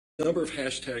number of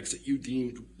hashtags that you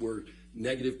deemed were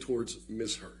negative towards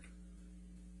Ms. Heard.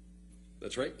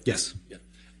 That's right? Yes. Yeah.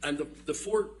 And the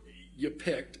four you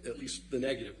picked, at least the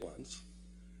negative ones,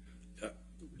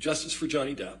 justice for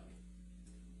Johnny Depp,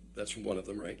 that's one of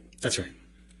them, right? That's right.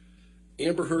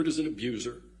 Amber Heard is an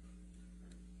abuser,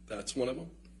 that's one of them.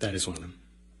 That is one of them.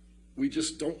 We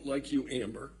just don't like you,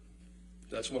 Amber,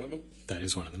 that's one of them. That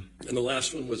is one of them. And the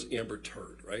last one was Amber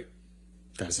Turd, right?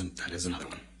 That is another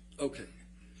one. Okay.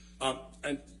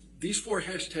 And these four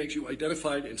hashtags you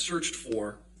identified and searched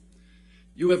for,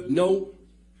 you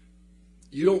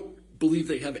don't believe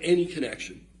they have any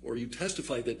connection, or you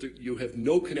testified that you have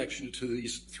no connection to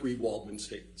these three Waldman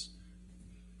statements.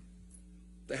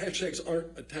 The hashtags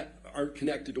aren't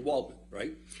connected to Waldman,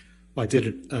 right? Well, I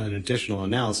did an additional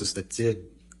analysis that did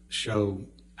show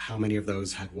how many of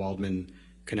those had Waldman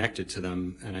connected to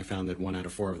them, and I found that 1 out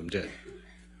of 4 of them did.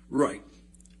 Right.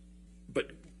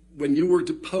 But when you were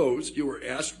deposed, you were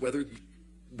asked whether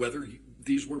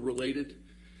these were related,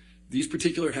 these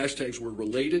particular hashtags were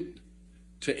related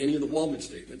to any of the Waldman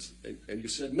statements, and you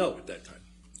said no at that time.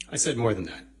 I said more than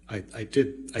that.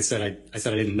 I said I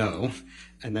didn't know,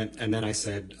 and then I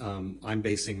said I'm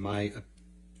basing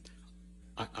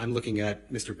I'm looking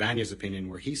at Mr. Banya's opinion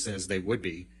where he says they would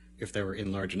be if they were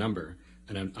in large number,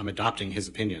 and I'm adopting his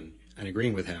opinion and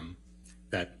agreeing with him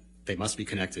that they must be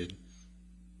connected.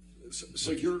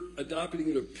 So you're adopting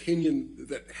an opinion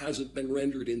that hasn't been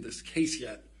rendered in this case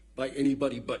yet by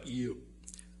anybody but you?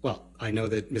 Well, I know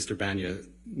that Mr. Banya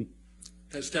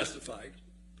has testified.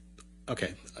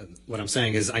 Okay, what I'm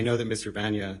saying is I know that Mr.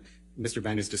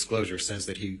 Banya's disclosure says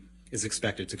that he is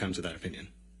expected to come to that opinion.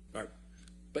 All right.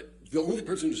 But the only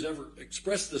person who's ever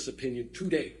expressed this opinion to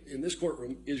date in this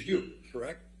courtroom is you,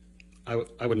 correct? I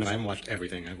wouldn't know. I haven't watched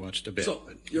everything. I've watched a bit. So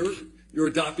you're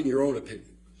adopting your own opinion?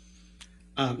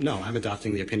 No, I'm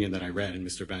adopting the opinion that I read in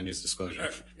Mr. Banya's disclosure.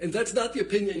 Right. And that's not the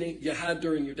opinion you had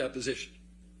during your deposition?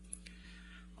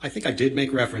 I think I did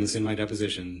make reference in my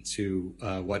deposition to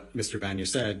what Mr. Banya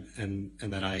said, and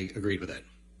that I agreed with it.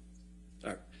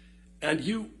 All right. And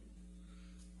you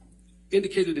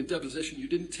indicated in deposition you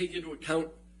didn't take into account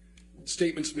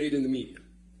statements made in the media,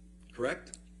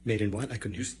 correct? Made in what? I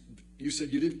couldn't hear. You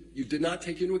said you did not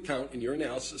take into account in your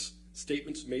analysis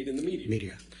statements made in the media.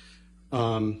 Media.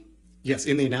 Yes,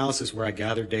 in the analysis where I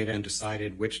gathered data and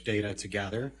decided which data to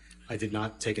gather, I did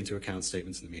not take into account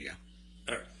statements in the media.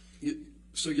 All right.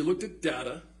 So you looked at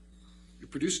data, you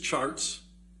produced charts,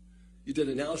 you did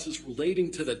analysis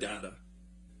relating to the data,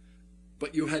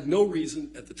 but you had no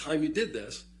reason at the time you did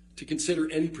this to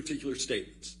consider any particular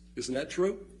statements. Isn't that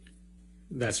true?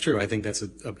 That's true. I think that's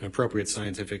an appropriate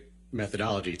scientific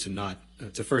methodology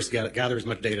to first gather as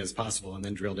much data as possible and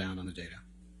then drill down on the data.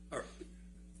 All right.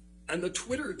 And the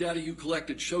Twitter data you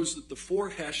collected shows that the four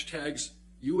hashtags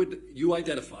you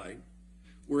identified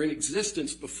were in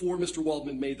existence before Mr.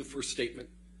 Waldman made the first statement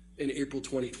in April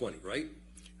 2020, right?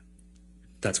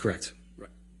 That's correct. Right.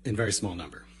 In very small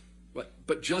number.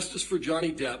 But justice for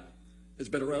Johnny Depp has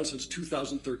been around since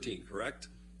 2013, correct?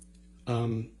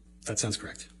 That sounds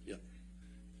correct. Yeah.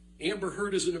 Amber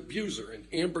Heard is an abuser, and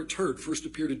Amber Turd first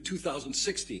appeared in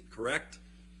 2016, correct?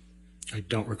 I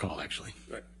don't recall, actually.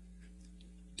 Right.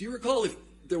 Do you recall if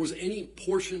there was any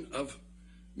portion of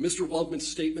Mr. Waldman's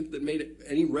statement that made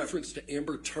any reference to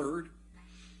Amber Turd?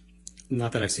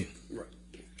 Not that I've seen.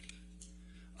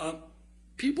 Right.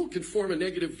 People can form a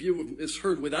negative view of Ms.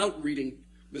 Heard without reading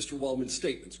Mr. Waldman's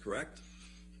statements, correct?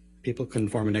 People can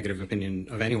form a negative opinion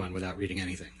of anyone without reading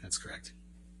anything. That's correct.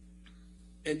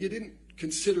 And you didn't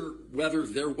consider whether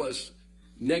there was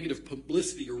negative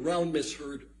publicity around Ms.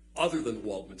 Heard other than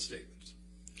Waldman's statements?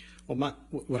 Well,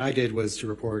 what I did was to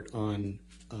report on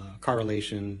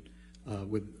correlation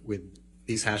with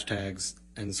these hashtags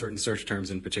and certain search terms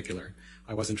in particular.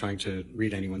 I wasn't trying to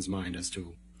read anyone's mind as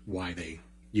to why they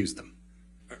used them.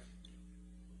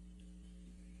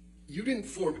 You didn't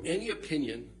form any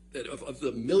opinion that of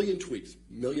the million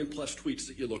plus tweets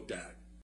that you looked at,